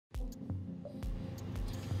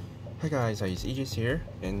Hi guys, it's Aegis here,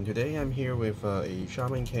 and today I'm here with a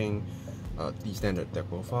Shaman King the standard deck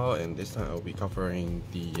profile, and this time I'll be covering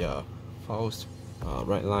the Faust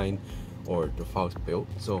right line or the Faust build.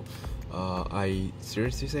 So I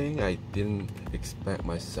seriously saying I didn't expect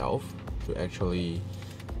myself to actually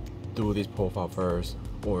do this profile first,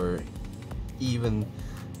 or even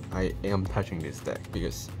I am touching this deck,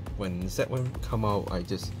 because when set 1 come out I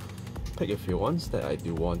just pick a few ones that I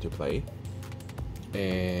do want to play,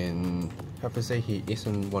 and have to say he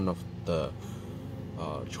isn't one of the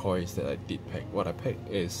choice that I did pick. What I picked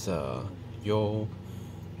is Yo,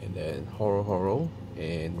 and then Horo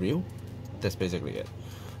and Ryu. That's basically it,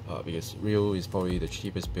 because Ryu is probably the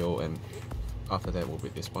cheapest build, and after that will be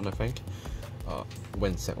this one, I think,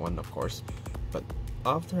 when set 1 of course. But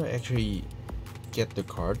after I actually get the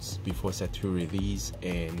cards before set 2 release,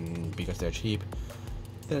 and because they're cheap,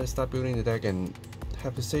 then I start building the deck, and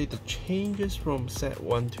have to say the changes from set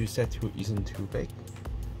 1 to set 2 isn't too big,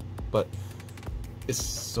 but it's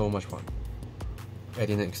so much fun. I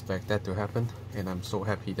didn't expect that to happen, and I'm so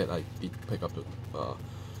happy that I did pick up the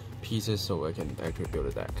pieces so I can actually build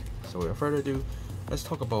a deck. So without further ado, let's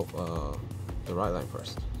talk about the right line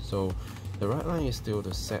first. So the right line is still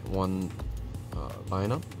the set 1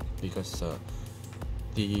 lineup, because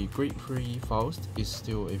the Grade 3 Faust is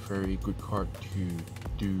still a very good card to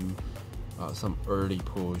do some early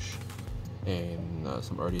push and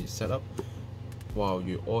some early setup, while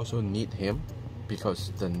you also need him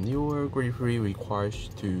because the newer Grade 3 requires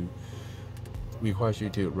you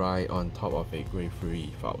to ride on top of a Grade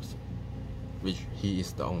 3 Faust, which he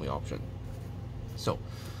is the only option. So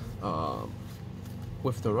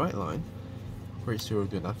with the right line, Grade 0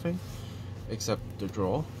 do nothing except the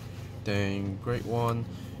draw. Then Grade 1,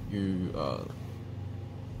 you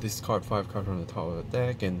discard 5 cards from the top of the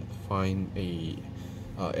deck and find a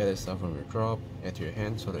Elisa from your drop, add to your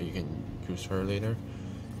hand so that you can use her later.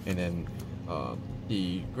 And then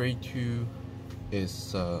the Grade 2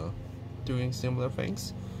 is doing similar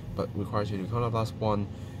things, but requires you to counterblast 1,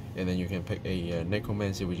 and then you can pick a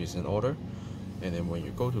Necromancy, which is an order. And then when you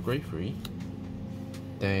go to Grade 3,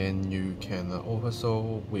 then you can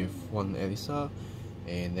oversoul with 1 Elisa,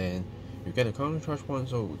 and then you get a counter charge 1,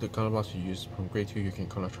 so the counter blast you use from Grade 2 you can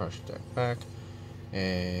counter charge that back,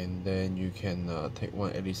 and then you can take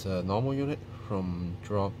 1 Elisa normal unit from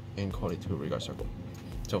drop and call it to Regard Circle.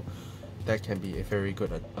 So that can be a very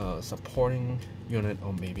good supporting unit,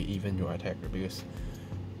 or maybe even your attacker, because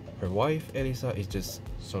her wife Elisa is just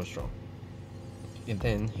so strong. And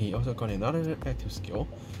then he also got another active skill,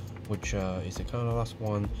 which is a counter blast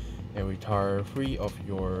 1 and retire 3 of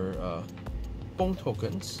your bone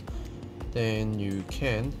tokens. Then you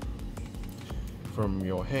can, from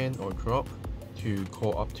your hand or drop, to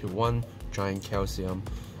call up to 1 giant calcium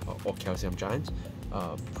or calcium giant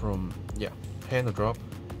from hand or drop,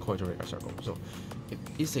 call it to Regard Circle. So it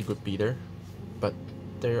is a good beater, but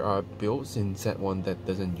there are builds in set 1 that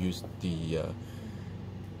doesn't use the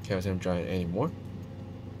calcium giant anymore,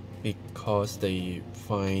 because they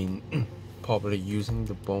find probably using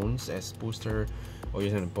the bones as booster or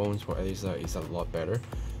using the bones for Elisa is a lot better.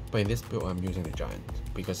 But in this build I'm using the giant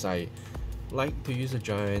because I like to use the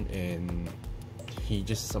giant, and he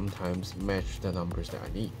just sometimes match the numbers that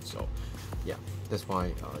I need. So yeah, that's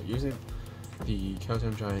why using the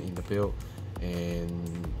calcium giant in the build.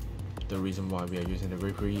 And the reason why we are using the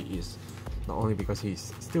Grade 3 is not only because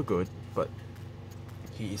he's still good, but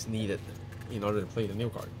he is needed in order to play the new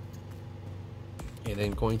card. And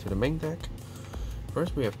then going to the main deck,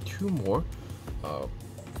 first we have 2 more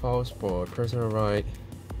Faust for personal ride,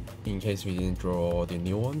 in case we didn't draw the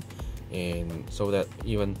new one, and so that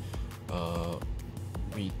even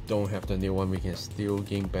we don't have the new one, we can still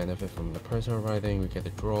gain benefit from the personal riding. We get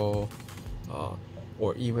the draw,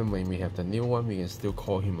 or even when we have the new one, we can still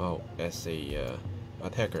call him out as a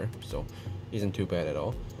attacker, so isn't too bad at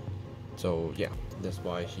all. So yeah, that's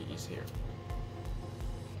why he is here.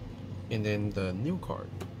 And then the new card,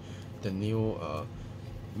 the new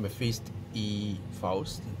Mephisto E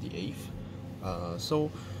Faust, the 8th.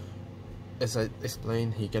 So as I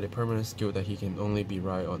explained, he get a permanent skill that he can only be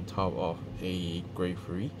right on top of a Grade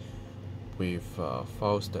 3 with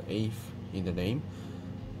Faust the 8th in the name,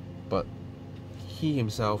 but he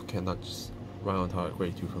himself cannot just run on top of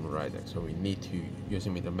Grade 2 from the right deck, so we need to use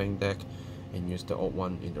him in the main deck and use the old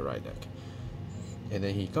one in the right deck. And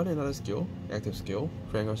then he got another skill, active skill,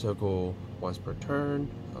 Vanguard Circle once per turn,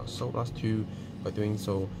 Soul Blast 2. By doing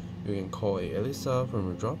so, you can call a Elisa from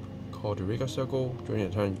your drop, call the Regard Circle, during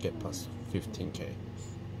the turn get plus 15k.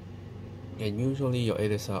 And usually your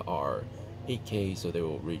Elisa are 8k, so they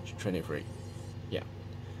will reach 23. Yeah.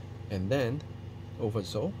 And then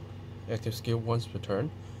oversoul, active skill once per turn.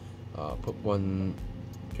 Put one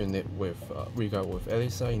unit with regard with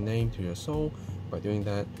Elisa in name to your soul. By doing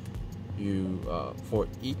that, you for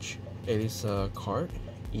each Elisa card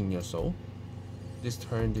in your soul, this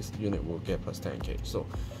turn this unit will get plus 10k. So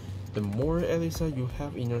the more Elisa you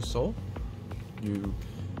have in your soul, you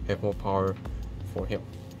have more power for him.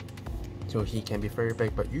 So he can be very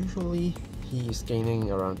big, but usually he is gaining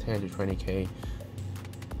around 10 to 20k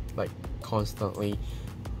like constantly,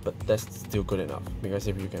 but that's still good enough, because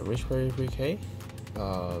if you can reach 33k,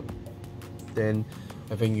 then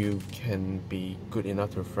I think you can be good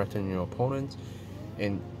enough to threaten your opponent.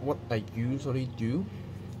 And what I usually do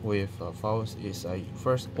with Faust is I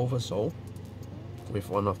first oversoul with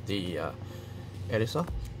one of the Elisa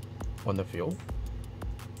on the field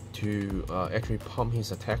to actually pump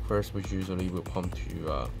his attack first, which usually will pump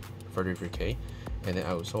to 33k, and then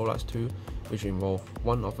I will soul last 2, which involve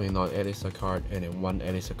one of a non-Elisa card and then one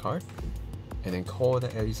Elisa card, and then call the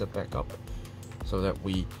Elisa back up so that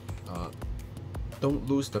we don't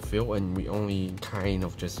lose the field, and we only kind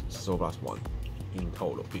of just soul blast 1 in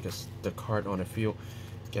total, because the card on the field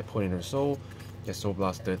get put in her soul, get soul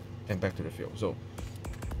blasted, and back to the field. So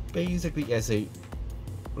basically, as a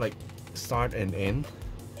like start and end,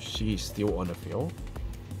 she is still on the field,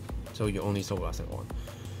 so you only soul blast at 1.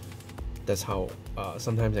 That's how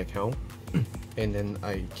sometimes I count, and then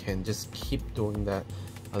I can just keep doing that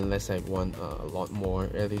unless I want a lot more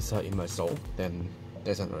Elisa in my soul. Then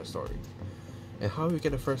that's another story. And how you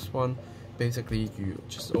get the first one, basically you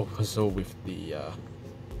just oversoul with the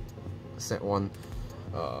set 1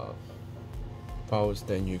 Faust,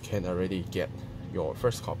 then you can already get your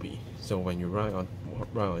first copy. So when you run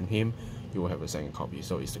on him, you will have a second copy.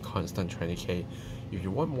 So it's a constant 20k. If you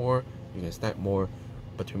want more, you can stack more,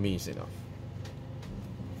 but to me it's enough.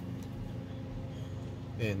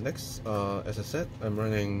 And next, as I said, I'm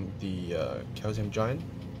running the Calcium Giant,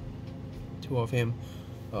 2 of him.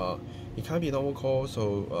 He can't be normal call,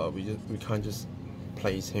 so we can't just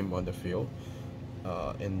place him on the field.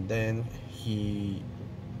 And then he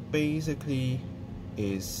basically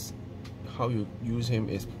is, how you use him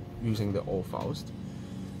is using the old Faust,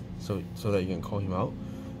 so that you can call him out.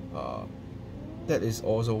 That is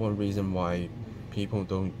also one reason why people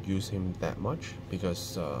don't use him that much,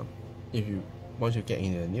 because once you get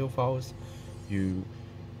in a new Faust, you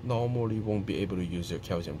normally won't be able to use your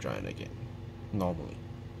Calcium Giant again, normally.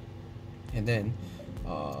 And then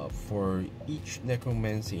for each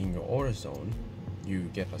Necromancy in your order zone, you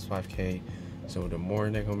get plus 5k. So the more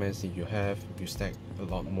Necromancy you have, you stack a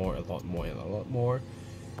lot more, and a lot more.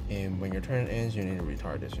 And when your turn ends, you need to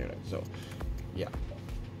retire this unit. So yeah,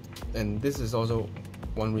 and this is also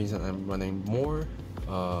one reason I'm running more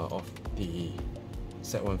of the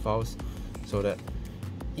set 1 Faust, so that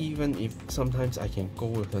even if sometimes I can go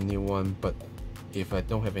with the new one, but if I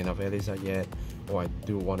don't have enough Elisa yet, or I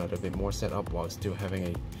do want a little bit more setup while still having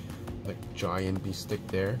a like giant beast stick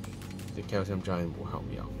there, the Calcium Giant will help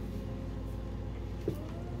me out.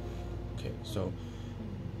 Okay, so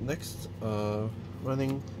next,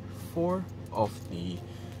 running 4 of the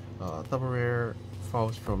double rare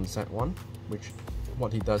Faust from set 1, which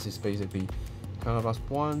what he does is basically counter blast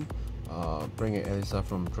 1, bring an Elisa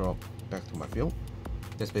from drop back to my field.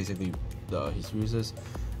 That's basically his uses.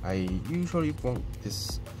 I usually won't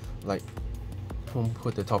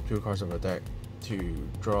put the top 2 cards of the deck to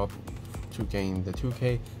drop to gain the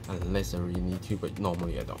 2k unless I really need to, but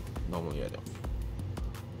normally I don't.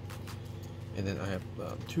 And then I have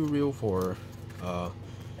 2 real for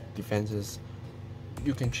defenses.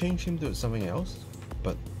 You can change him to something else,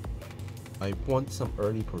 but I want some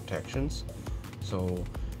early protections. So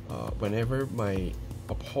whenever my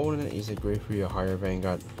opponent is a grade 3 or higher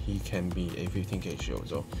Vanguard, he can be a 15k shield.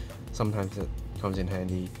 So sometimes it comes in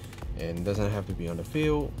handy, and doesn't have to be on the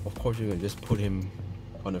field. Of course, you can just put him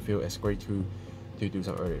on the field as grade 2 to do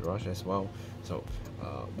some early rush as well. So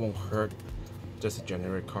won't hurt, just a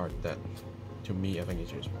generic card that to me I think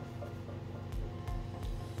is useful.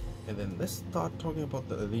 And then let's start talking about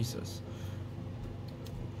the Elisas.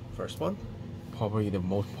 First one, probably the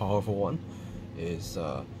most powerful one, is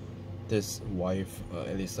this wife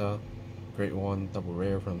Elisa, grade 1 double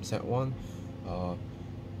rare from set 1.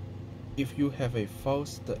 If you have a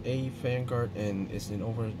Faust the A Vanguard and is in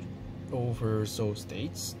oversoul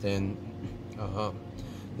states, then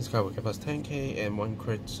this card will get plus 10k and 1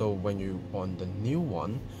 crit. So when you on the new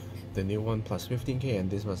one plus 15k and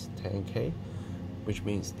this was 10k, which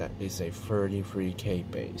means that is a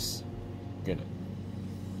 33k base unit.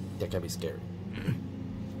 That can be scary.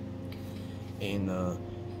 And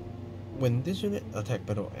when this unit attack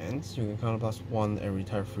battle ends, you can counter blast 1 and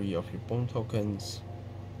retire 3 of your bone tokens.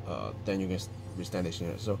 then you can withstand the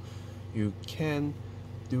Shinra. So you can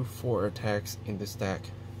do 4 attacks in this deck,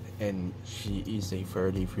 and she is a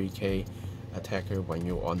 33k attacker when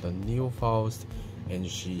you're on the new Faust, and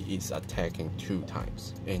she is attacking 2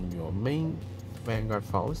 times. And your main Vanguard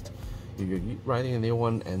Faust, if you're writing a new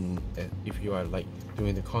one, and if you are like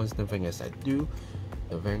doing the constant thing as I do,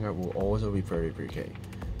 the Vanguard will also be 33k.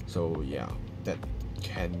 So yeah, that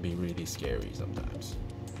can be really scary sometimes,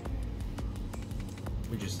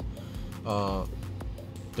 which is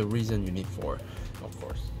the reason you need 4, of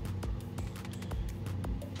course.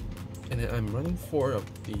 And then I'm running 4 of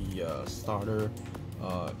the starter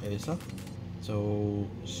Elisa. So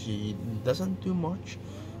she doesn't do much,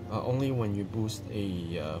 only when you boost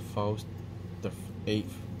a Faust, the 8th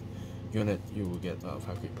unit, you will get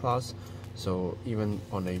 5k plus. So even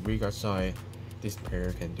on a regard side, this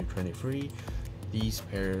pair can do 23, these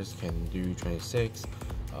pairs can do 26,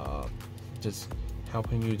 just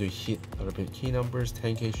helping you to hit a little bit key numbers.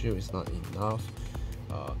 10k shield is not enough,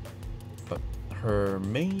 but her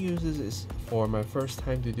main uses is for my first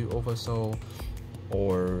time to do oversoul,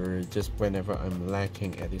 or just whenever I'm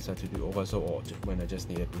lacking Elisa to do oversoul, or when I just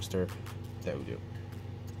need a booster, that will do.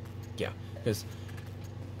 Yeah, because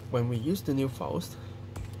when we use the new Faust,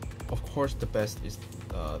 of course the best is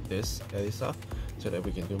this Elisa, so that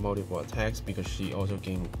we can do multiple attacks, because she also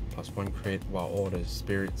gains +1 crit while all the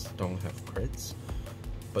spirits don't have crits.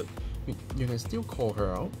 But you can still call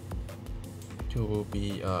her out to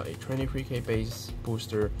be a 23k base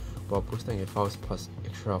booster while boosting a Faust plus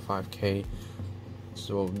extra 5k.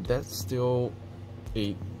 So that's still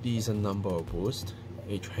a decent number of boost,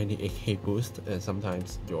 a 28k boost, and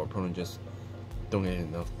sometimes your opponent just don't get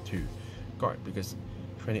enough to guard, because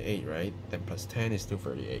 28, right, then plus 10 is still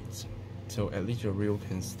 38. So at least your reel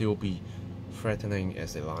can still be threatening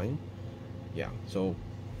as a line. Yeah, so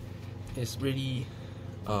it's really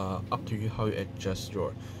up to you how you adjust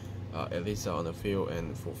your Elisa on the field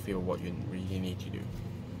and fulfill what you really need to do.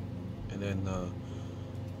 And then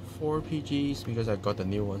 4 PGs, because I got the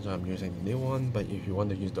new one, so I'm using the new one. But if you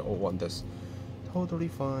want to use the old one, that's totally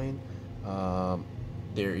fine.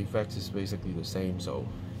 Their effects is basically the same, so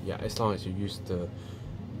yeah, as long as you use the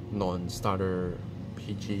non-starter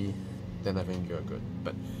PG, then I think you're good.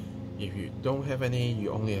 But if you don't have any,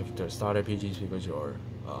 you only have the starter PGs because your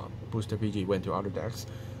booster PG went to other decks,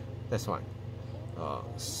 that's fine.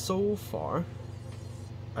 So far,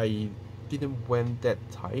 I didn't went that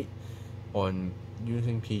tight on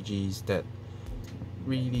using PGs that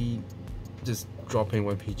really just dropping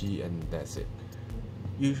 1 PG and that's it.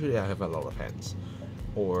 Usually I have a lot of hands,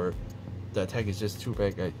 or the attack is just too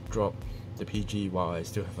big, I drop the PG while I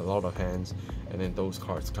still have a lot of hands, and then those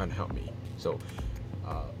cards can't help me. So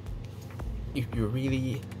if you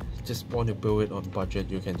really just want to build it on budget,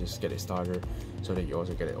 you can just get a starter, so that you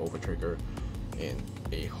also get an over trigger and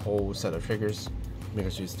a whole set of triggers,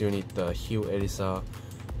 because you still need the heal Elisa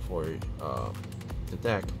for the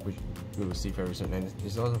deck, which we will see very soon, and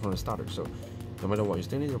it's also from the starter. So no matter what, you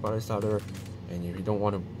still need your body starter, and if you don't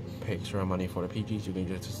want to pay extra money for the PGs, you can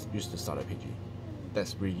just use the starter PG.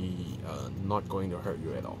 That's really not going to hurt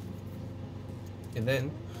you at all. And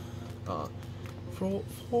then for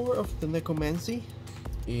 4 of the Necromancy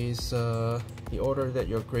is the order that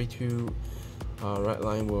your grade 2 red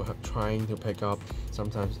line will have trying to pick up.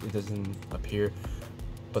 Sometimes it doesn't appear,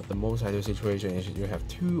 but the most ideal situation is you have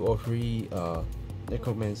 2 or 3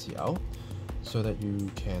 Necromancy out, so that you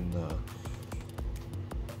can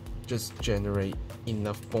just generate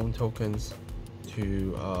enough bone tokens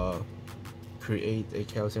to create a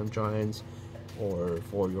calcium giant, or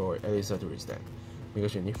for your Elisa to withstand,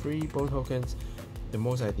 because you need 3 bone tokens. The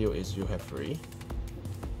most ideal is you have 3.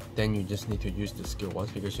 Then you just need to use the skill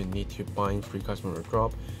once, because you need to bind 3 customer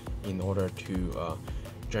drop in order to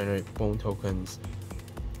generate bone tokens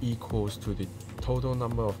equals to the total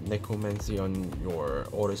number of Necromancy on your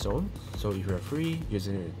order zone. So if you have 3,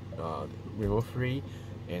 using remove 3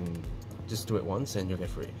 and just do it once and you'll get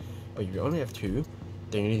 3. But if you only have 2,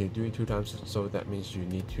 then you need to do it 2 times, so that means you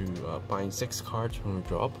need to bind 6 cards from the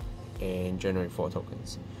drop and generate 4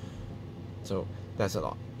 tokens. So that's a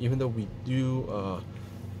lot. Even though we do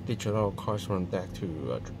ditch a lot of cards from deck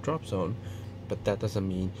to drop zone, but that doesn't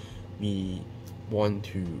mean we want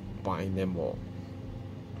to bind them all,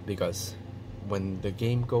 because when the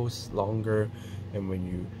game goes longer and when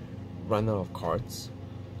you run out of cards,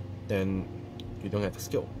 then you don't have the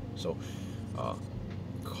skill. So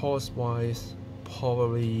cost wise,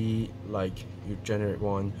 probably like you generate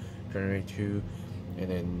 1, generate 2, and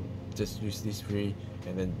then just use these 3,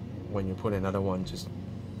 and then when you put another one, just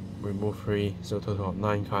remove 3, so total of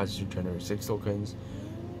 9 cards, you generate 6 tokens.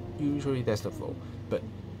 Usually that's the flow. But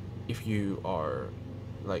if you are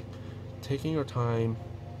like taking your time,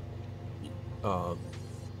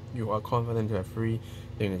 you are confident to have free,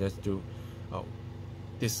 then you just do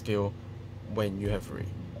this skill when you have free.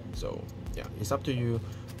 So yeah, it's up to you,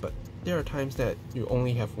 but there are times that you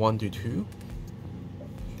only have 1 to 2,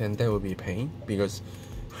 then that will be a pain, because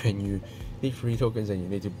when you need free tokens and you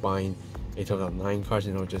need to bind a total of 9 cards,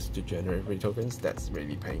 just to generate free tokens, that's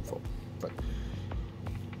really painful. But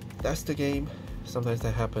that's the game. Sometimes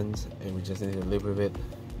that happens and we just need to live with it.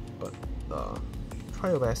 But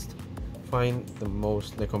try your best, find the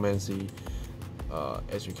most necromancy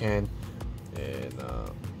as you can, and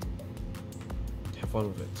have fun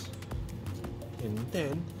with it. And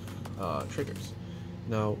then triggers.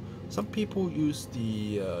 Now some people use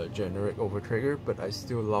the generic over trigger, but I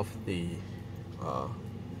still love the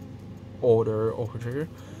order over trigger,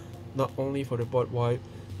 not only for the board wipe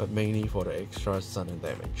but mainly for the extra sudden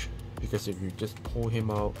damage, because if you just pull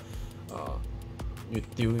him out, you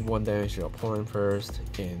deal 1 damage to your opponent first,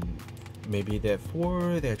 and maybe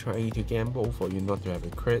therefore they're trying to gamble for you not to have a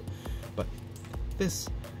crit, but this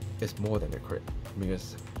is more than a crit,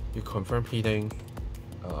 because you confirm hitting,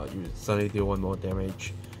 you suddenly deal 1 more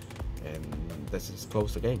damage, and this is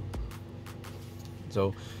close the game.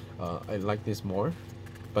 So I like this more.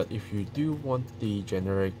 But if you do want the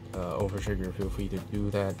generic over trigger, feel free to do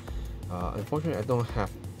that. Unfortunately, I don't have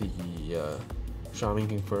the Shaman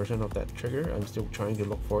King version of that trigger. I'm still trying to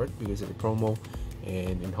look for it because it's a promo,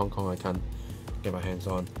 and in Hong Kong I can't get my hands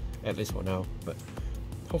on, at least for now. But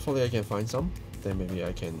hopefully I can find some, then maybe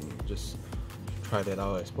I can just try that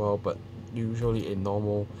out as well. But usually a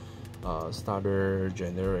normal starter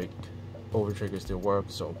generic over trigger still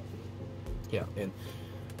works. So yeah, and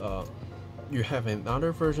you have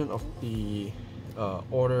another version of the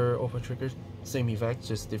order over triggers, same effect,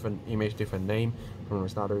 just different image, different name from the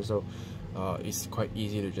starter. So it's quite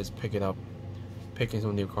easy to just pick it up, pick in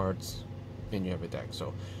some new cards, and you have a deck.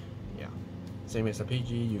 So yeah, same as a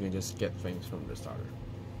PG, you can just get things from the starter.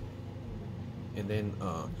 And then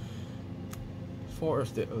for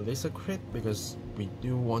the Elisa crit, because we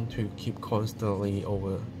do want to keep constantly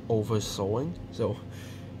over sowing, so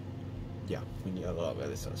yeah, we need a lot of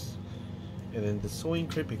Elisas. And then the sowing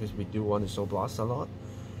crit, because we do want to soul blast a lot,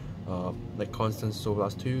 like constant soul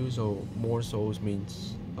blast 2, so more souls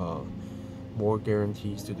means more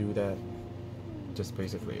guarantees to do that, just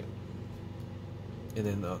basically it. And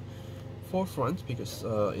then for front, because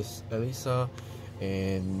it's Elisa,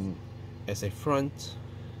 and as a front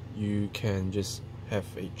you can just have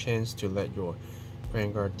a chance to let your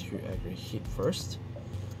Vanguard to actually hit first,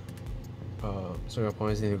 so your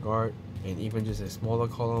opponents need to guard, and even just a smaller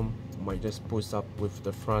column might just boost up with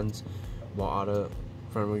the front, while other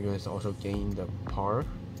front units also gain the power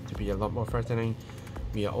to be a lot more threatening.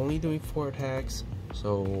 We are only doing 4 attacks,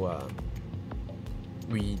 so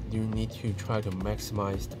we do need to try to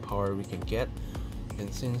maximize the power we can get.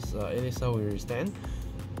 And since Elisa will stand,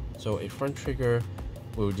 so a front trigger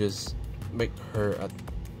will just make her at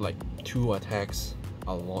like 2 attacks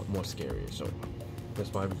a lot more scarier. So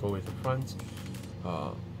that's why we go with the front,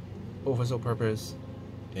 oversoul purpose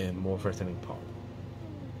and more threatening power.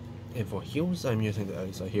 And for heals, I'm using the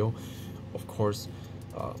Elisa heal. Of course,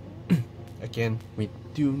 again, we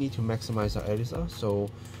do need to maximize our Elisa, so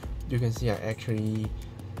you can see I actually,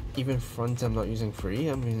 even front I'm not using 3,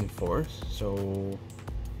 I'm using 4, so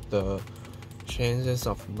the chances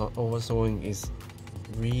of not oversowing is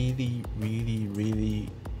really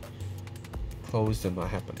close to not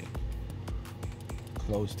happening.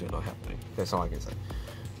 Close to not happening, that's all I can say.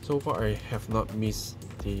 So far I have not missed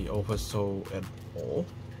the oversoul at all,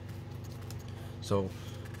 so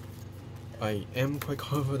I am quite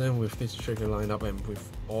confident with this trigger lineup, and with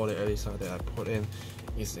all the Elisa that I put in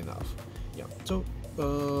is enough. Yeah, so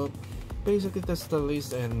basically that's the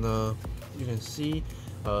list, and you can see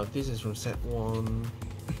this is from set 1,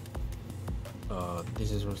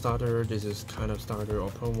 this is from starter, this is kind of starter or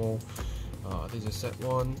promo, this is set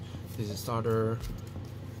 1, this is starter,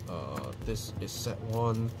 this is set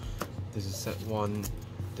 1, this is set 1,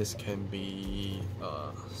 this can be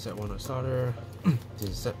set 1 or starter, this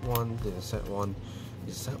is set 1, this is set 1,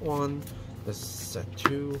 this is set 1, this is set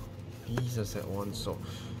 2, these are set 1. So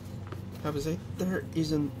I have to say there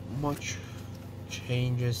isn't much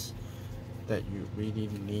changes that you really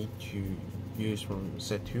need to use from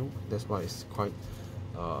set 2. That's why it's quite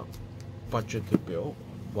budget to build,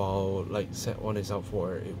 while like set 1 is out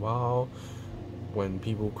for a while. When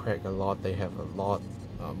people crack a lot, they have a lot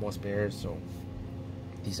more spares, so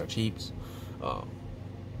these are cheaps,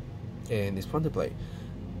 and it's fun to play.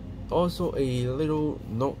 also a little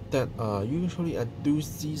note that usually I do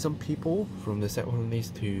see some people from the set one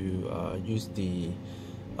list to use the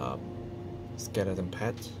skeleton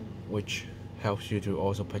pet, which helps you to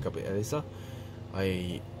also pick up Elisa.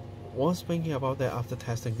 I was thinking about that after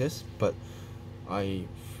testing this, but I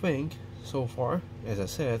think so far, as I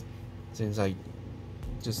said, since I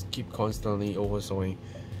just keep constantly oversewing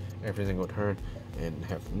every single turn and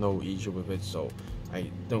have no issue with it, so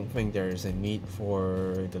I don't think there is a need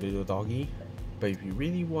for the little doggy. But if you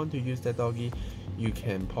really want to use that doggy, you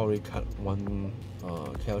can probably cut one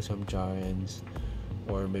calcium giant,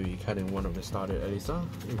 or maybe cut in one of the starter Elisa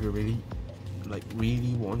if you really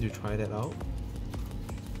want to try that out.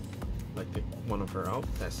 Like pick one of her out,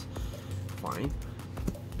 that's fine,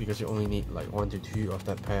 because you only need like 1 to 2 of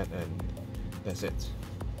that pet and that's it.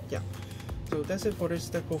 Yeah, so that's it for this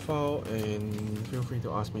deck profile, and feel free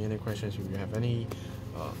to ask me any questions if you have any.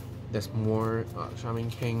 There's more Shaman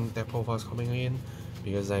King deck profiles coming in,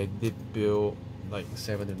 because I did build like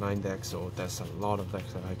 7 to 9 decks, so that's a lot of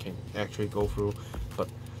decks that I can actually go through, but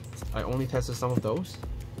I only tested some of those,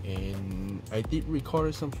 and I did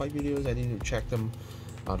record some fight videos. I need to check them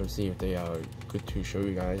out to see if they are good to show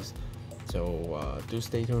you guys, so do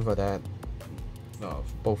stay tuned for that,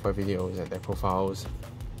 both fight videos and their profiles,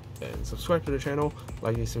 and subscribe to the channel,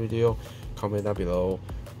 like this video, comment down below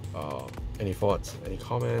any thoughts, any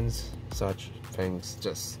comments, such things,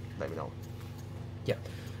 just let me know. Yeah,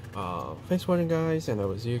 thanks for watching guys, and I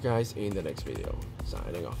will see you guys in the next video.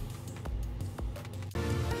 Signing off.